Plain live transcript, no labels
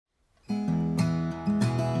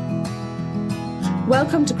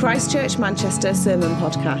Welcome to Christ Church Manchester Sermon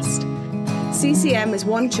Podcast. CCM is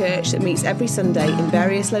one church that meets every Sunday in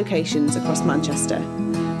various locations across Manchester.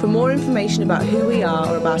 For more information about who we are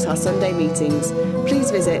or about our Sunday meetings, please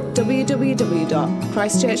visit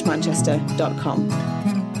www.christchurchmanchester.com.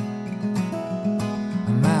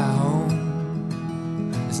 My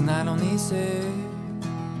home is not on this earth,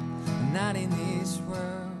 not in this world.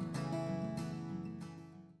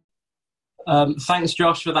 Thanks,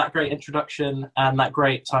 Josh, for that great introduction and that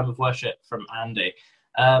great time of worship from Andy.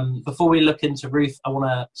 Before we look into Ruth, I want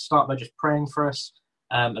to start by just praying for us,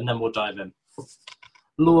 and then we'll dive in.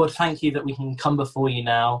 Lord, thank you that we can come before you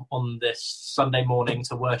now on this Sunday morning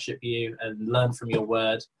to worship you and learn from your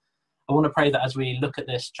word. I want to pray that as we look at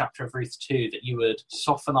this chapter of Ruth 2, that you would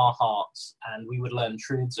soften our hearts and we would learn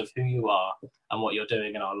truths of who you are and what you're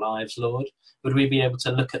doing in our lives, Lord. Would we be able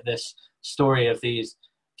to look at this story of these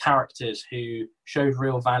characters who showed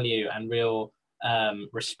real value and real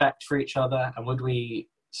respect for each other, and would we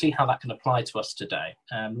see how that can apply to us today?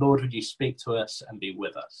 Lord, would you speak to us and be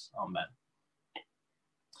with us? Amen.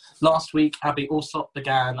 Last week, Abby Alsop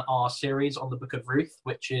began our series on the book of Ruth,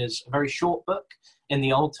 which is a very short book in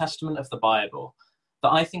the Old Testament of the Bible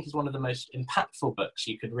that I think is one of the most impactful books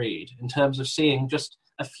you could read in terms of seeing just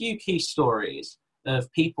a few key stories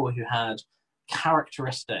of people who had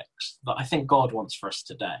characteristics that I think God wants for us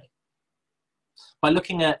today. By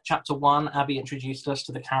looking at chapter 1, Abby introduced us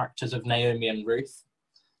to the characters of Naomi and Ruth.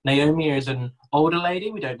 Naomi is an older lady,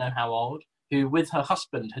 we don't know how old, who with her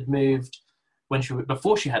husband had moved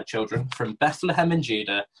before she had children from Bethlehem in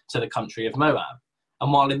Judah to the country of Moab.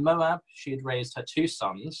 And while in Moab, she had raised her 2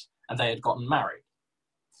 sons and they had gotten married.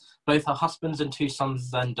 Both her husbands and 2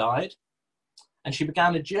 sons then died, and she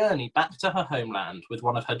began a journey back to her homeland with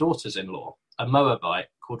one of her daughters-in-law, a Moabite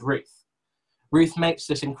called Ruth. Ruth makes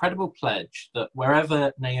this incredible pledge that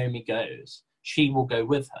wherever Naomi goes, she will go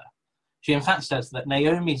with her. She in fact says that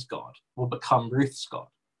Naomi's God will become Ruth's God.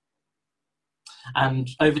 And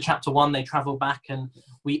over chapter 1, they travel back, and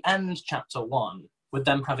we end chapter 1 with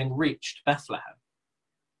them having reached Bethlehem.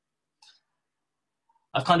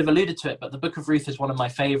 I've kind of alluded to it, but the book of Ruth is one of my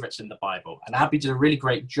favourites in the Bible, and Abby did a really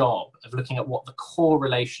great job of looking at what the core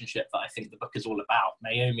relationship that I think the book is all about,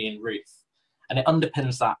 Naomi and Ruth. And it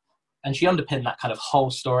underpins that, and she underpinned that kind of whole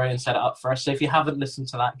story and set it up for us. So if you haven't listened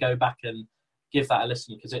to that, go back and give that a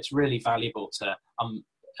listen, because it's really valuable to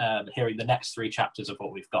hearing the next 3 chapters of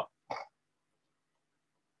what we've got.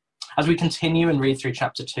 As we continue and read through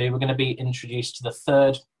chapter 2, we're going to be introduced to the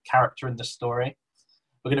 3rd character in the story.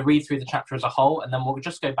 We're going to read through the chapter as a whole, and then we'll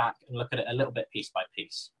just go back and look at it a little bit piece by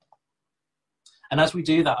piece. And as we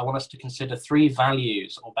do that, I want us to consider 3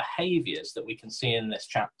 values or behaviours that we can see in this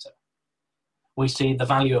chapter. We see the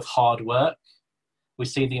value of hard work, we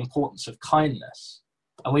see the importance of kindness,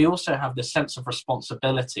 and we also have the sense of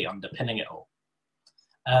responsibility underpinning it all.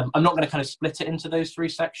 I'm not going to kind of split it into those 3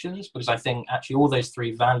 sections, because I think actually all those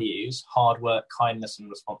 3 values, hard work, kindness, and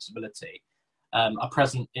responsibility, are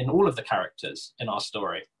present in all of the characters in our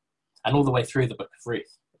story and all the way through the book of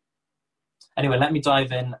Ruth. Anyway, let me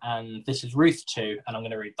dive in, and this is Ruth 2, and I'm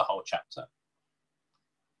going to read the whole chapter.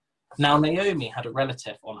 Now Naomi had a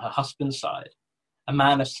relative on her husband's side, a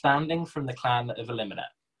man of standing from the clan of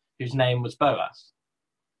Elimelech, whose name was Boaz.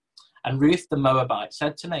 And Ruth the Moabite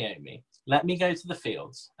said to Naomi, "Let me go to the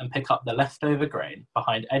fields and pick up the leftover grain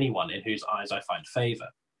behind anyone in whose eyes I find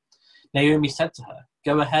favour." Naomi said to her,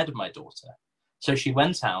 "Go ahead, my daughter." So she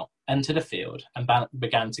went out, entered a field, and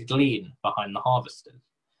began to glean behind the harvesters.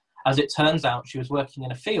 As it turns out, she was working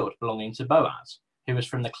in a field belonging to Boaz, who was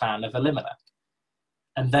from the clan of Elimelech.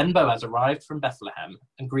 And then Boaz arrived from Bethlehem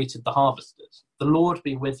and greeted the harvesters. "The Lord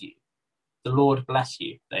be with you." "The Lord bless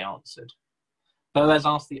you," they answered. Boaz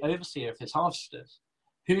asked the overseer of his harvesters,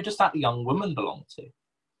 "Who does that young woman belong to?"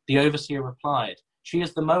 The overseer replied, "She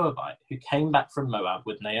is the Moabite who came back from Moab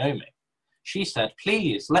with Naomi. She said,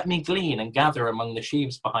 'Please, let me glean and gather among the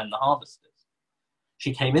sheaves behind the harvesters.'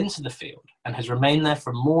 She came into the field and has remained there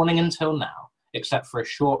from morning until now, except for a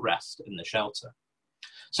short rest in the shelter."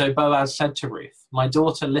 So Boaz said to Ruth, "My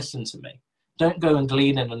daughter, listen to me. Don't go and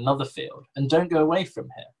glean in another field, and don't go away from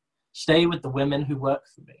here. Stay with the women who work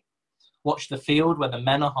for me. Watch the field where the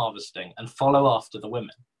men are harvesting and follow after the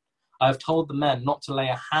women. I have told the men not to lay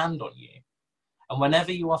a hand on you. And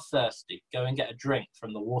whenever you are thirsty, go and get a drink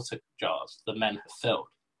from the water jars the men have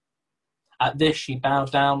filled." At this, she bowed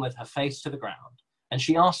down with her face to the ground, and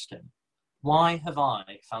she asked him, "Why have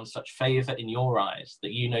I found such favour in your eyes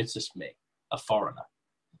that you noticed me, a foreigner?"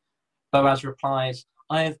 Boaz replies,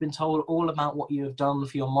 "I have been told all about what you have done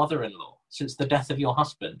for your mother-in-law since the death of your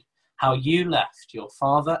husband, how you left your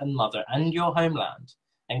father and mother and your homeland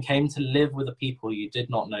and came to live with a people you did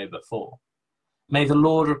not know before. May the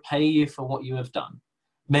Lord repay you for what you have done.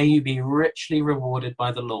 May you be richly rewarded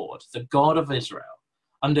by the Lord, the God of Israel,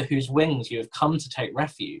 under whose wings you have come to take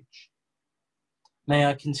refuge. May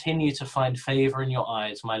I continue to find favor in your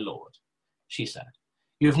eyes, my Lord, she said.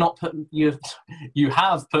 You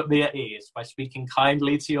have put me at ease by speaking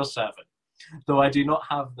kindly to your servant, though I do not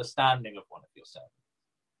have the standing of one of your servants.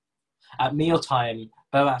 At mealtime,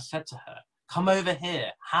 Boaz said to her, "Come over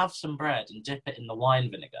here, have some bread and dip it in the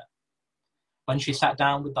wine vinegar." When she sat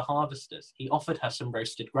down with the harvesters, he offered her some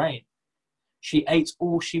roasted grain. She ate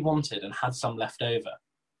all she wanted and had some left over.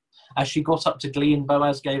 As she got up to glean,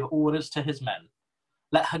 Boaz gave orders to his men.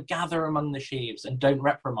 "Let her gather among the sheaves and don't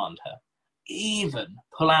reprimand her. Even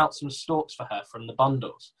pull out some stalks for her from the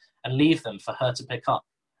bundles and leave them for her to pick up,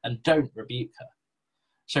 and don't rebuke her."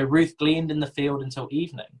 So Ruth gleaned in the field until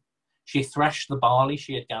evening. She threshed the barley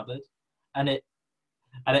she had gathered, and it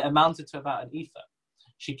amounted to about an ephah.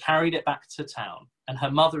 She carried it back to town, and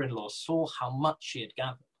her mother-in-law saw how much she had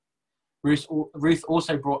gathered. Ruth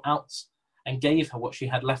also brought out and gave her what she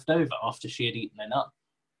had left over after she had eaten enough.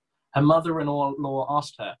 Her mother-in-law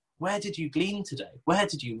asked her, "Where did you glean today? Where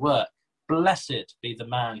did you work? Blessed be the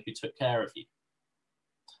man who took care of you."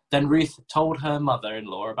 Then Ruth told her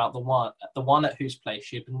mother-in-law about the one at whose place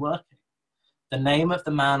she had been working. "The name of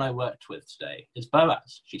the man I worked with today is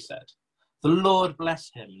Boaz," she said. "The Lord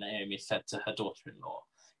bless him," Naomi said to her daughter-in-law.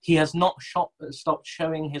 "He has not stopped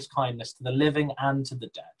showing his kindness to the living and to the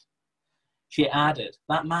dead." She added,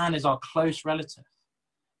 "That man is our close relative.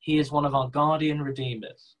 He is one of our guardian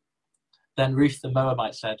redeemers." Then Ruth the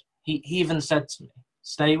Moabite said, he even said to me,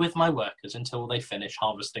 "Stay with my workers until they finish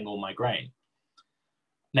harvesting all my grain."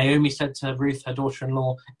 Naomi said to Ruth, her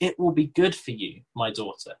daughter-in-law, "It will be good for you, my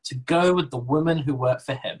daughter, to go with the women who work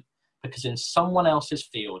for him, because in someone else's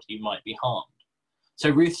field you might be harmed." So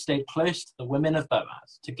Ruth stayed close to the women of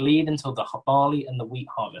Boaz to glean until the barley and the wheat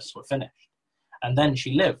harvests were finished. And then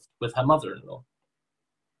she lived with her mother-in-law.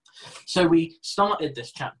 So we started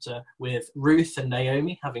this chapter with Ruth and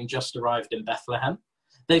Naomi having just arrived in Bethlehem.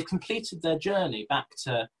 They've completed their journey back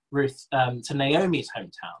to Naomi's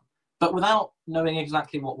hometown, but without knowing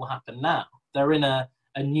exactly what will happen now. They're in a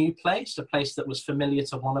new place, a place that was familiar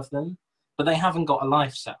to one of them, but they haven't got a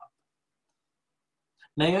life set up.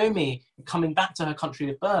 Naomi, coming back to her country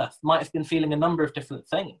of birth, might have been feeling a number of different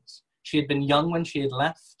things. She had been young when she had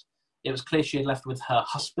left. It was clear she had left with her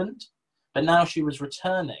husband, but now she was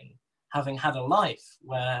returning, having had a life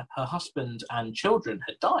where her husband and children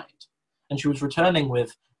had died. And she was returning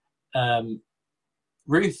with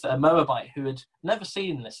Ruth, a Moabite who had never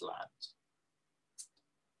seen this land.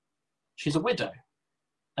 She's a widow,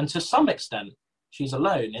 and to some extent, she's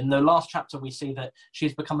alone. In the last chapter, we see that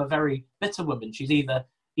she's become a very bitter woman. She's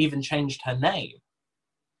even changed her name.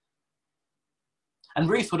 And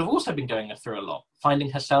Ruth would have also been going through a lot,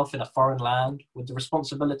 finding herself in a foreign land with the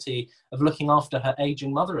responsibility of looking after her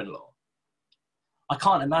aging mother-in-law. I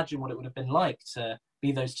can't imagine what it would have been like to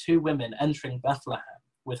be those two women entering Bethlehem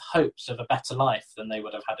with hopes of a better life than they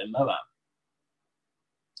would have had in Moab.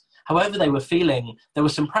 However they were feeling, there were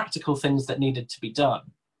some practical things that needed to be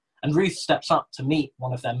done, and Ruth steps up to meet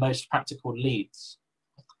one of their most practical needs.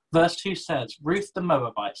 Verse 2 says, Ruth the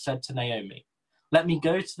Moabite said to Naomi, "Let me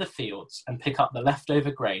go to the fields and pick up the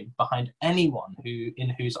leftover grain behind anyone in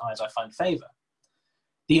whose eyes I find favor."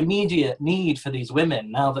 The immediate need for these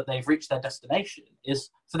women, now that they've reached their destination, is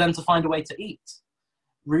for them to find a way to eat.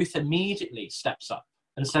 Ruth immediately steps up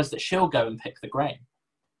and says that she'll go and pick the grain.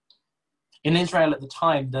 In Israel at the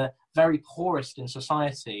time, the very poorest in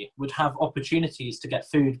society would have opportunities to get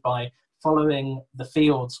food by following the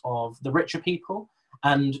fields of the richer people.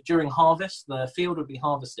 And during harvest, the field would be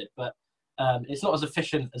harvested, but it's not as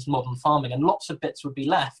efficient as modern farming, and lots of bits would be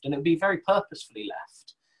left, and it would be very purposefully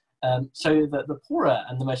left. So that the poorer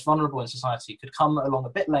and the most vulnerable in society could come along a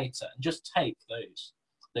bit later and just take those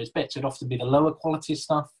bits. It'd often be the lower quality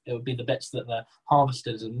stuff. It would be the bits that the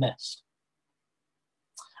harvesters had missed.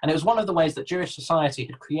 And it was one of the ways that Jewish society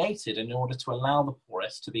had created in order to allow the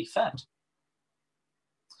poorest to be fed.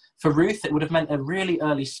 For Ruth, it would have meant a really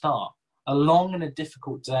early start, a long and a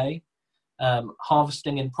difficult day,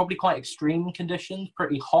 harvesting in probably quite extreme conditions,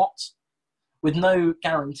 pretty hot, with no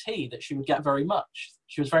guarantee that she would get very much.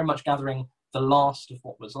 She was very much gathering the last of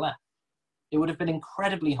what was left. It would have been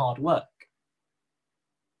incredibly hard work.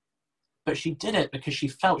 But she did it because she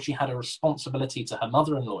felt she had a responsibility to her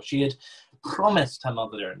mother-in-law. She had promised her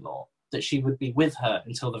mother-in-law that she would be with her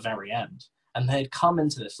until the very end. And they had come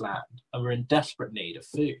into this land and were in desperate need of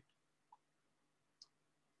food.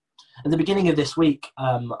 At the beginning of this week,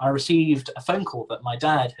 I received a phone call that my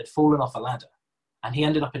dad had fallen off a ladder and he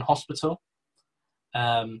ended up in hospital.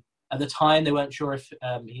 At the time, they weren't sure if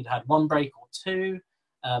he'd had one break or two.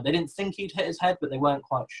 They didn't think he'd hit his head, but they weren't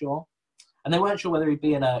quite sure. And they weren't sure whether he'd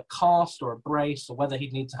be in a cast or a brace or whether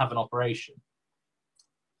he'd need to have an operation.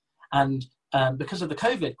 And because of the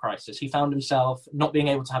COVID crisis, he found himself not being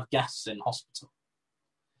able to have guests in hospital.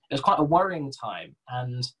 It was quite a worrying time.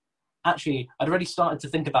 And actually, I'd already started to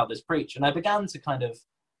think about this preach, and I began to kind of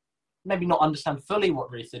maybe not understand fully what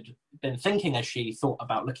Ruth had been thinking as she thought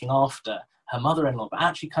about looking after her mother-in-law, but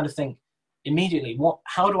actually kind of think immediately,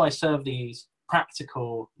 how do I serve these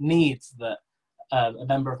practical needs that a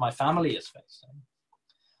member of my family is facing?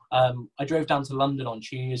 I drove down to London on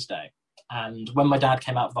Tuesday, and when my dad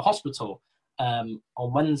came out of the hospital on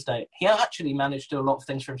Wednesday, he actually managed to do a lot of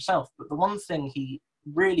things for himself, but the one thing he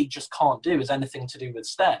really just can't do is anything to do with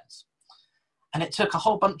stairs. And it took a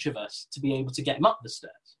whole bunch of us to be able to get him up the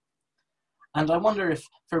stairs. And I wonder if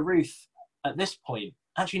for Ruth at this point,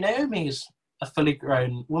 actually Naomi is a fully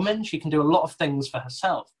grown woman. She can do a lot of things for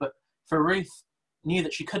herself, but for Ruth knew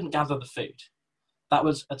that she couldn't gather the food. That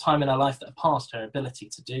was a time in her life that had passed her ability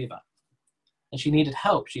to do that. And she needed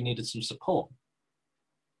help. She needed some support.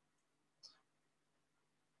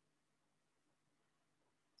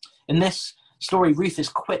 In this story, Ruth is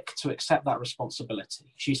quick to accept that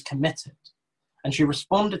responsibility. She's committed. And she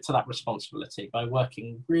responded to that responsibility by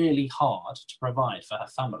working really hard to provide for her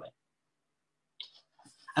family.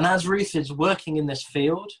 And as Ruth is working in this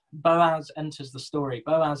field, Boaz enters the story.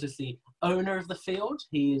 Boaz is the owner of the field.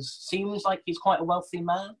 Seems like he's quite a wealthy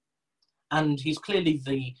man. And he's clearly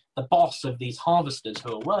the boss of these harvesters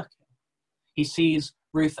who are working. He sees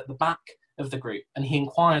Ruth at the back of the group and he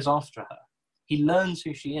inquires after her. He learns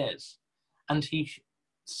who she is and he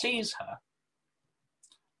sees her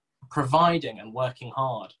providing and working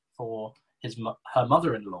hard for her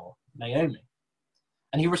mother-in-law, Naomi.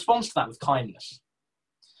 And he responds to that with kindness.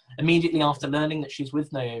 Immediately after learning that she's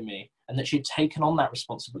with Naomi and that she'd taken on that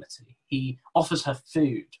responsibility, he offers her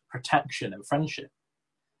food, protection, and friendship.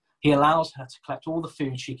 He allows her to collect all the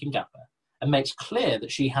food she can gather and makes clear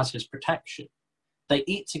that she has his protection. They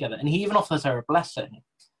eat together, and he even offers her a blessing.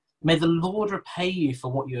 May the Lord repay you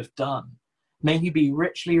for what you have done. May you be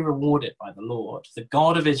richly rewarded by the Lord, the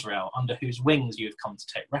God of Israel, under whose wings you have come to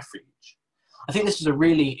take refuge. I think this is a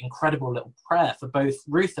really incredible little prayer for both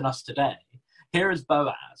Ruth and us today. Here is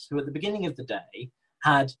Boaz, who at the beginning of the day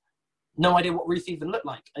had no idea what Ruth even looked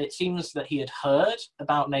like. It seems that he had heard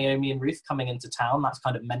about Naomi and Ruth coming into town. That's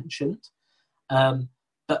kind of mentioned.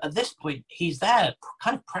 But at this point, he's there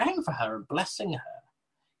kind of praying for her and blessing her.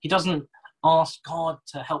 He doesn't ask God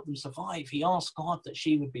to help them survive. He asks God that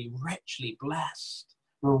she would be richly blessed,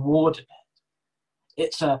 rewarded.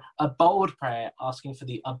 It's a bold prayer asking for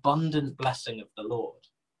the abundant blessing of the Lord.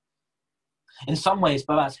 In some ways,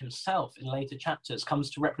 Boaz himself in later chapters comes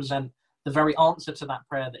to represent the very answer to that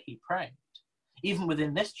prayer that he prayed. Even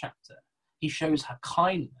within this chapter, he shows her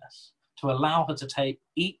kindness to allow her to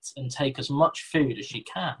eat and take as much food as she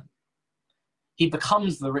can. He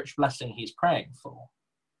becomes the rich blessing he's praying for.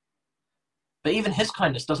 But even his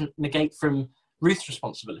kindness doesn't negate from Ruth's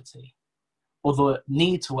responsibility or the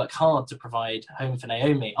need to work hard to provide a home for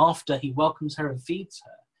Naomi. After he welcomes her and feeds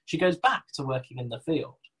her, she goes back to working in the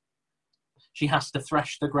field. She has to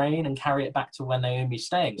thresh the grain and carry it back to where Naomi's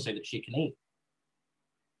staying so that she can eat.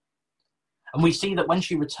 And we see that when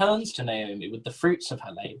she returns to Naomi with the fruits of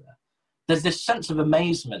her labor, there's this sense of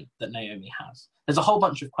amazement that Naomi has. There's a whole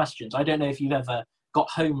bunch of questions. I don't know if you've ever got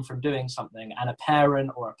home from doing something and a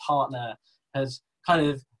parent or a partner has kind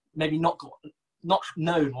of maybe not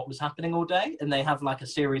known what was happening all day, and they have like a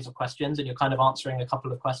series of questions and you're kind of answering a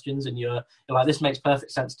couple of questions and you're like, this makes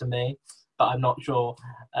perfect sense to me, but I'm not sure,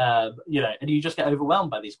 and you just get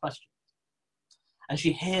overwhelmed by these questions. And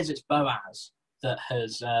she hears it's Boaz that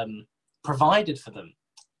has provided for them.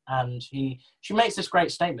 And she makes this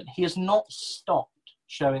great statement. He has not stopped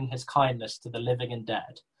showing his kindness to the living and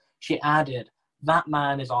dead. She added, that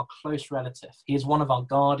man is our close relative. He is one of our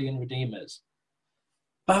guardian redeemers.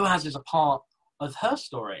 Boaz is a part of her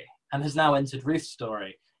story and has now entered Ruth's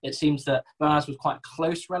story. It seems that Boaz was quite a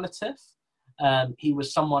close relative. He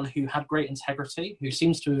was someone who had great integrity, who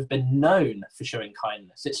seems to have been known for showing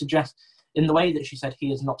kindness. It suggests, in the way that she said he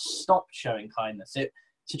has not stopped showing kindness, it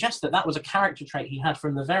suggests that that was a character trait he had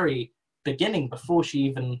from the very beginning, before she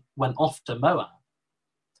even went off to Moab.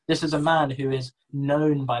 This is a man who is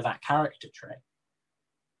known by that character trait.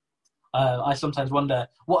 I sometimes wonder,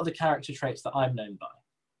 what are the character traits that I'm known by?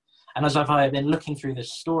 And as I've been looking through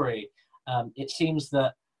this story, it seems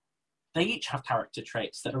that they each have character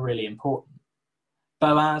traits that are really important.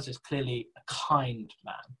 Boaz is clearly a kind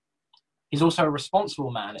man. He's also a responsible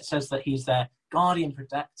man. It says that he's their guardian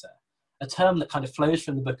protector, a term that kind of flows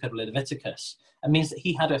from the book of Leviticus and means that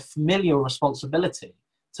he had a familial responsibility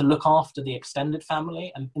to look after the extended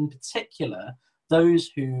family, and in particular, those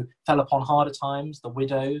who fell upon harder times, the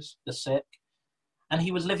widows, the sick. And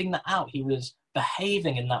he was living that out. He was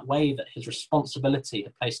behaving in that way that his responsibility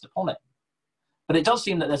had placed upon him. But it does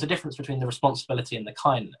seem that there's a difference between the responsibility and the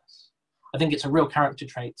kindness. I think it's a real character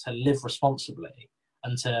trait to live responsibly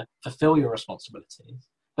and to fulfill your responsibilities.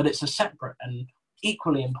 But it's a separate and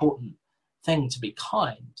equally important thing to be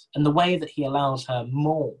kind. And the way that he allows her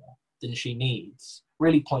more than she needs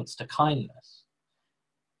really points to kindness.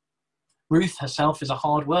 Ruth herself is a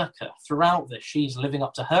hard worker. Throughout this, she's living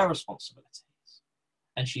up to her responsibilities,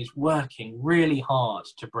 and she's working really hard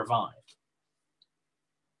to provide.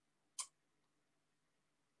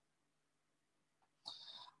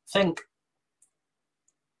 I think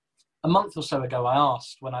a month or so ago,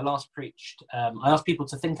 when I last preached, I asked people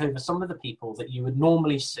to think over some of the people that you would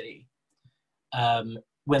normally see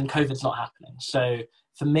when COVID's not happening. So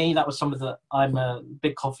for me, that was I'm a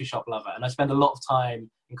big coffee shop lover, and I spend a lot of time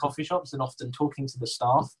in coffee shops and often talking to the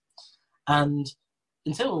staff. And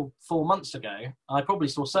until 4 months ago, I probably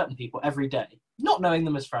saw certain people every day, not knowing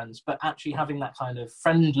them as friends, but actually having that kind of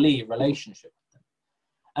friendly relationship with them.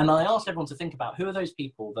 And I asked everyone to think about who are those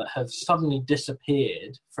people that have suddenly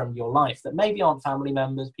disappeared from your life that maybe aren't family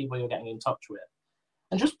members, people you're getting in touch with,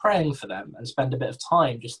 and just praying for them and spend a bit of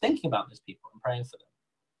time just thinking about those people and praying for them.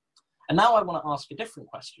 And now I want to ask a different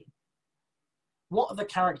question. What are the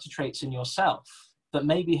character traits in yourself that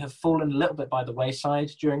maybe have fallen a little bit by the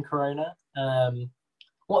wayside during Corona?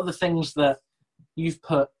 What are the things that you've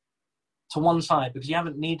put to one side because you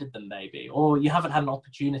haven't needed them maybe, or you haven't had an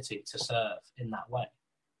opportunity to serve in that way?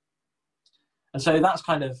 And so that's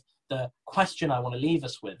kind of the question I want to leave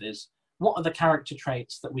us with is, what are the character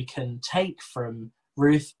traits that we can take from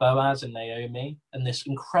Ruth, Boaz, and Naomi, and this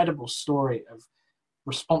incredible story of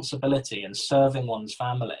responsibility and serving one's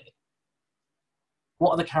family?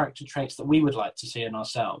 What are the character traits that we would like to see in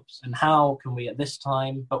ourselves? And how can we at this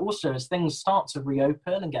time, but also as things start to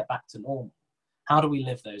reopen and get back to normal, how do we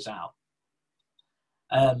live those out?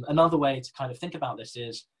 Another way to kind of think about this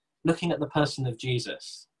is looking at the person of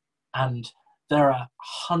Jesus. And there are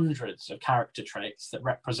hundreds of character traits that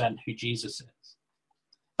represent who Jesus is.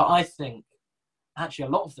 But I think actually a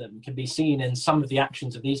lot of them can be seen in some of the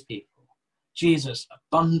actions of these people. Jesus,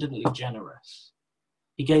 abundantly generous.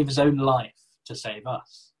 He gave his own life to save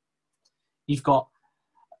us. You've got,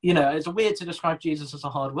 it's weird to describe Jesus as a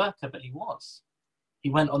hard worker, but he was. He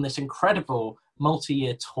went on this incredible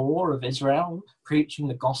multi-year tour of Israel, preaching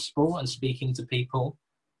the gospel and speaking to people,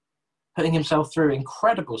 putting himself through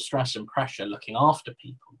incredible stress and pressure, looking after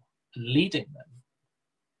people and leading them.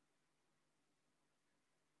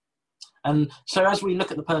 And so as we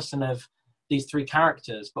look at the person of these three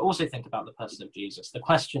characters, but also think about the person of Jesus, the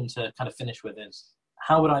question to kind of finish with is,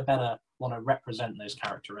 how would I better want to represent those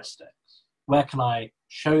characteristics? Where can I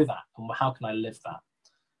show that, and how can I live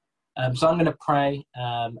that? So I'm going to pray,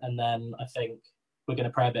 and then I think we're going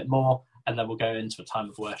to pray a bit more, and then we'll go into a time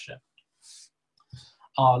of worship.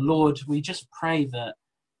 Our Lord, we just pray that,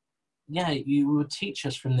 you would teach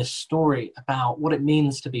us from this story about what it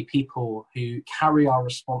means to be people who carry our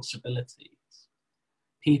responsibilities,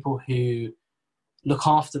 people who look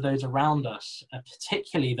after those around us,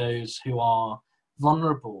 particularly those who are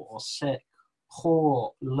vulnerable or sick,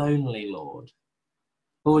 poor, lonely, Lord.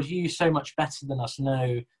 Lord, you so much better than us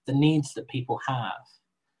know the needs that people have.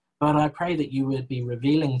 But I pray that you would be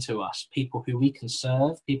revealing to us people who we can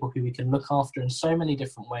serve, people who we can look after in so many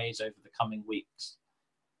different ways over the coming weeks.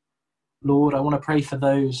 Lord, I want to pray for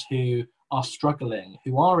those who are struggling,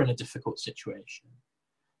 who are in a difficult situation,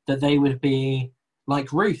 that they would be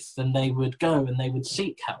like Ruth and they would go and they would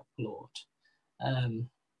seek help, Lord.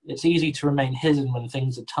 It's easy to remain hidden when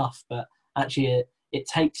things are tough, but actually it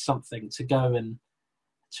takes something to go and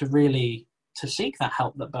to seek that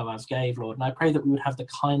help that Boaz gave, Lord. And I pray that we would have the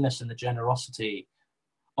kindness and the generosity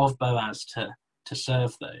of Boaz to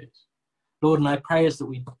serve those. Lord, and I pray as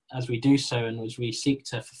we do so and as we seek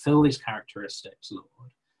to fulfill these characteristics,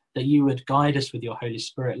 Lord, that you would guide us with your Holy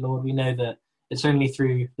Spirit. Lord, we know that it's only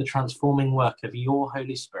through the transforming work of your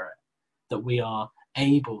Holy Spirit that we are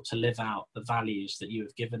able to live out the values that you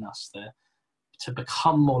have given us to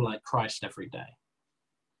become more like Christ every day.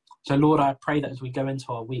 So, Lord, I pray that as we go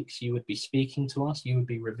into our weeks, you would be speaking to us, you would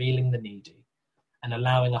be revealing the needy and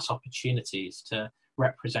allowing us opportunities to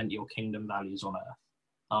represent your kingdom values on earth.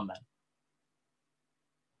 Amen.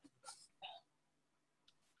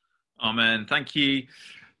 Amen. Thank you,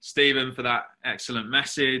 Stephen, for that excellent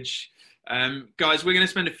message. Guys, we're going to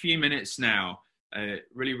spend a few minutes now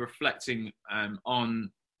really reflecting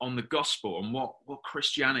on the gospel and what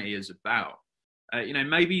Christianity is about.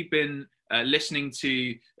 Maybe you've been listening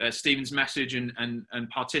to Stephen's message and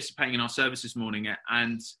participating in our service this morning,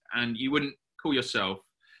 and you wouldn't call yourself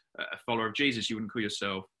a follower of Jesus. You wouldn't call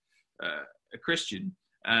yourself a Christian.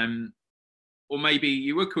 Or maybe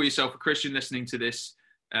you would call yourself a Christian listening to this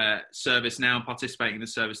service now, participating in the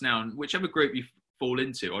service now. And whichever group you fall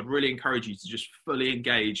into, I'd really encourage you to just fully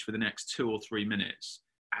engage for the next 2 or 3 minutes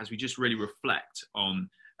as we just really reflect on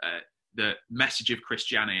the message of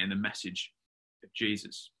Christianity and the message of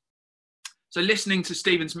Jesus. So listening to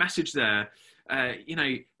Stephen's message there,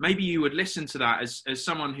 maybe you would listen to that as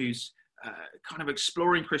someone who's kind of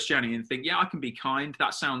exploring Christianity and think, yeah, I can be kind.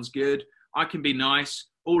 That sounds good. I can be nice.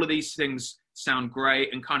 All of these things sound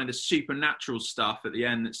great, and kind of the supernatural stuff at the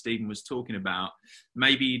end that Stephen was talking about,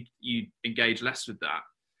 maybe you engage less with that.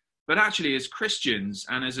 But actually, as Christians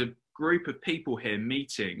and as a group of people here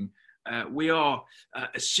meeting, we are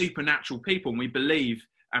a supernatural people, and we believe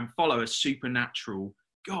and follow a supernatural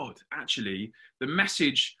God. Actually, the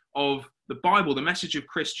message of the Bible, the message of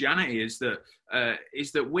Christianity is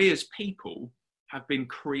that we as people have been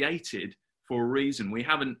created for a reason. We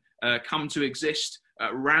haven't come to exist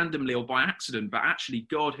randomly or by accident, but actually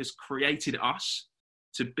God has created us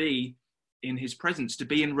to be in his presence, to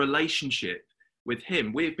be in relationship with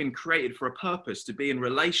him. We've been created for a purpose, to be in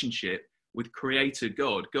relationship with Creator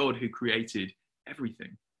God who created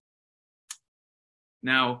everything.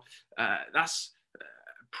 Now, that's a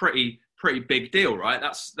pretty big deal, right?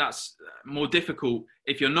 That's more difficult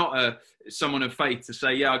if you're not someone of faith to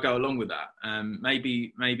say, yeah, I'll go along with that.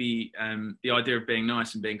 Maybe the idea of being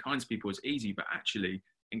nice and being kind to people is easy, but actually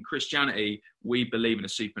in Christianity, we believe in a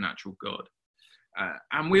supernatural God.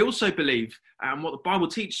 And we also believe, and what the Bible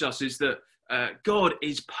teaches us is that God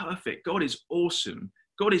is perfect. God is awesome.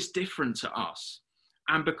 God is different to us.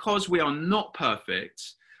 And because we are not perfect,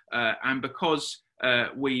 and because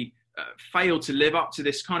we fail to live up to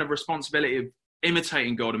this kind of responsibility of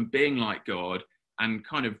imitating God and being like God and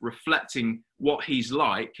kind of reflecting what he's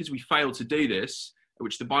like, because we fail to do this,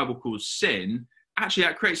 which the Bible calls sin, actually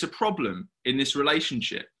that creates a problem in this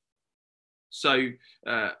relationship. So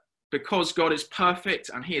because God is perfect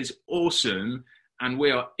and he is awesome and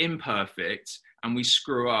we are imperfect and we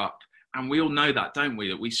screw up, and we all know that, don't we,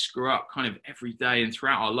 that we screw up kind of every day and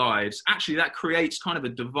throughout our lives, actually that creates kind of a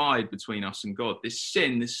divide between us and God. This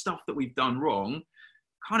sin, this stuff that we've done wrong,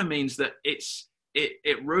 kind of means that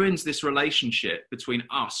it ruins this relationship between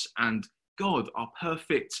us and God, our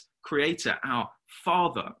perfect creator, our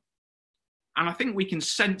Father. And I think we can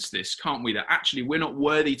sense this, can't we, that actually we're not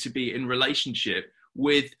worthy to be in relationship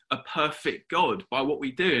with a perfect God by what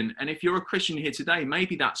we do. And if you're a Christian here today,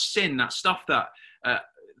 maybe that sin, that stuff that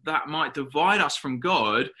might divide us from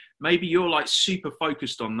God, maybe you're like super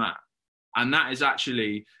focused on that. And that is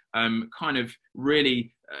actually kind of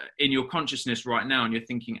really in your consciousness right now. And you're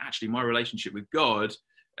thinking, actually, my relationship with God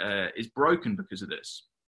is broken because of this.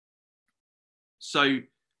 So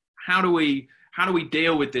how do we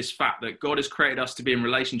deal with this fact that God has created us to be in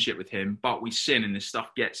relationship with him, but we sin and this stuff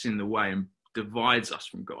gets in the way and divides us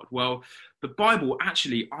from God? Well, the Bible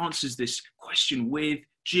actually answers this question with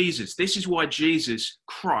Jesus. This is why Jesus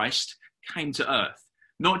Christ came to earth,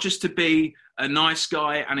 not just to be a nice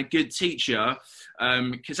guy and a good teacher,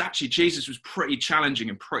 because actually Jesus was pretty challenging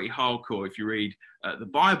and pretty hardcore if you read the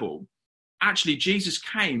Bible. Actually, Jesus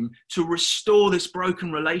came to restore this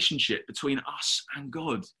broken relationship between us and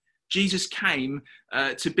God. Jesus came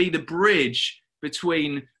to be the bridge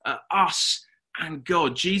between us and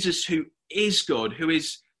God. Jesus, who is God, who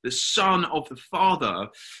is the Son of the Father,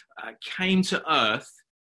 came to earth.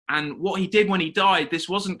 And what he did when he died, this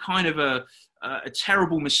wasn't kind of a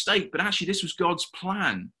terrible mistake, but actually this was God's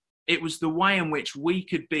plan. It was the way in which we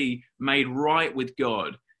could be made right with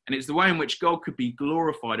God. And it's the way in which God could be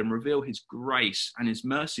glorified and reveal his grace and his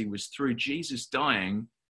mercy was through Jesus dying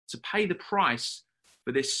to pay the price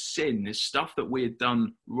for this sin, this stuff that we had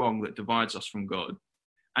done wrong that divides us from God.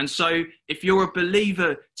 And so if you're a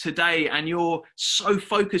believer today and you're so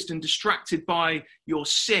focused and distracted by your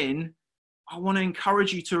sin, I want to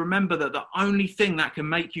encourage you to remember that the only thing that can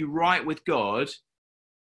make you right with God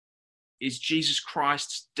is Jesus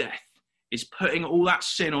Christ's death, is putting all that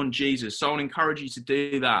sin on Jesus. So I want to encourage you to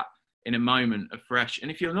do that in a moment afresh.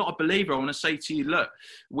 And if you're not a believer, I want to say to you, look,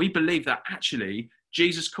 we believe that actually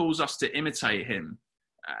Jesus calls us to imitate him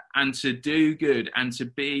and to do good and to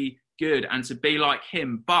be good and to be like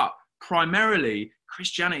him. But primarily,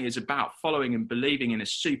 Christianity is about following and believing in a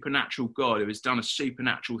supernatural God who has done a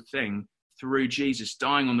supernatural thing through Jesus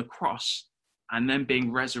dying on the cross and then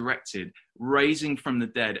being resurrected, raising from the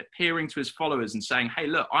dead, appearing to his followers and saying, hey,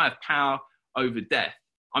 look, I have power over death.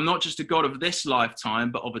 I'm not just a God of this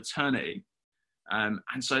lifetime, but of eternity. And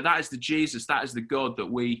so that is the Jesus, that is the God that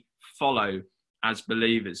we follow as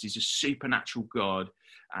believers. He's a supernatural God,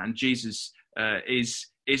 and Jesus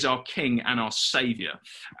is our King and our Saviour.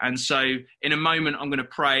 And so in a moment, I'm going to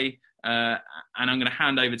pray and I'm going to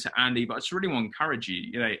hand over to Andy, but I just really want to encourage you,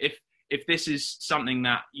 you know, if this is something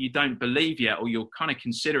that you don't believe yet, or you're kind of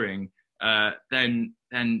considering, then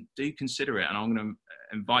do consider it. And I'm going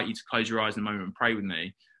to invite you to close your eyes in a moment and pray with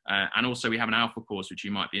me. And also we have an Alpha course, which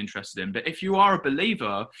you might be interested in. But if you are a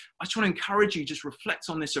believer, I just want to encourage you, just reflect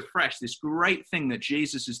on this afresh, this great thing that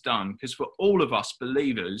Jesus has done. Because for all of us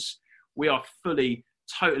believers, we are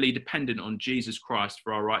totally dependent on Jesus Christ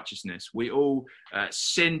for our righteousness. We all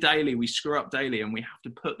sin daily, we screw up daily, and we have to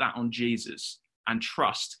put that on Jesus and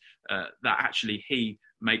trust that actually he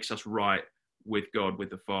makes us right with God, with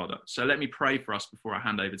the Father. So let me pray for us before I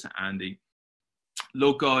hand over to Andy.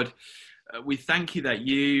 Lord God, we thank you that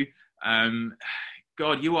you,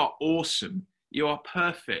 God, you are awesome. You are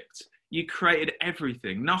perfect. You created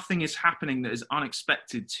everything. Nothing is happening that is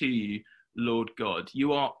unexpected to you, Lord God.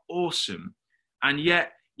 You are awesome. And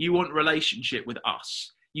yet you want relationship with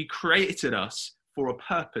us. You created us for a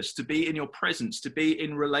purpose, to be in your presence, to be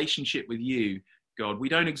in relationship with you, God. We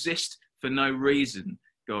don't exist for no reason,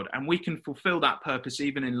 God. And we can fulfill that purpose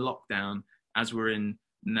even in lockdown as we're in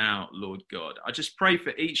now, Lord God. I just pray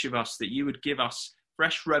for each of us that you would give us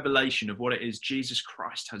fresh revelation of what it is Jesus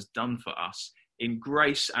Christ has done for us in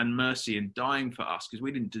grace and mercy and dying for us, because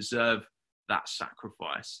we didn't deserve that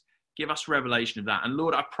sacrifice. Give us revelation of that. And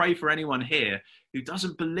Lord, I pray for anyone here who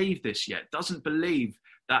doesn't believe this yet, doesn't believe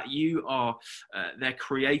that you are their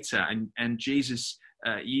creator and Jesus,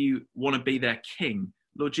 you want to be their king.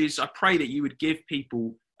 Lord Jesus, I pray that you would give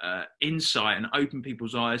people insight and open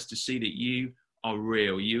people's eyes to see that you are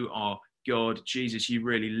real. You are God. Jesus, you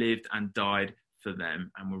really lived and died for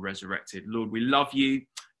them and were resurrected. Lord, we love you.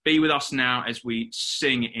 Be with us now as we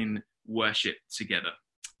sing in worship together.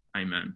 Amen.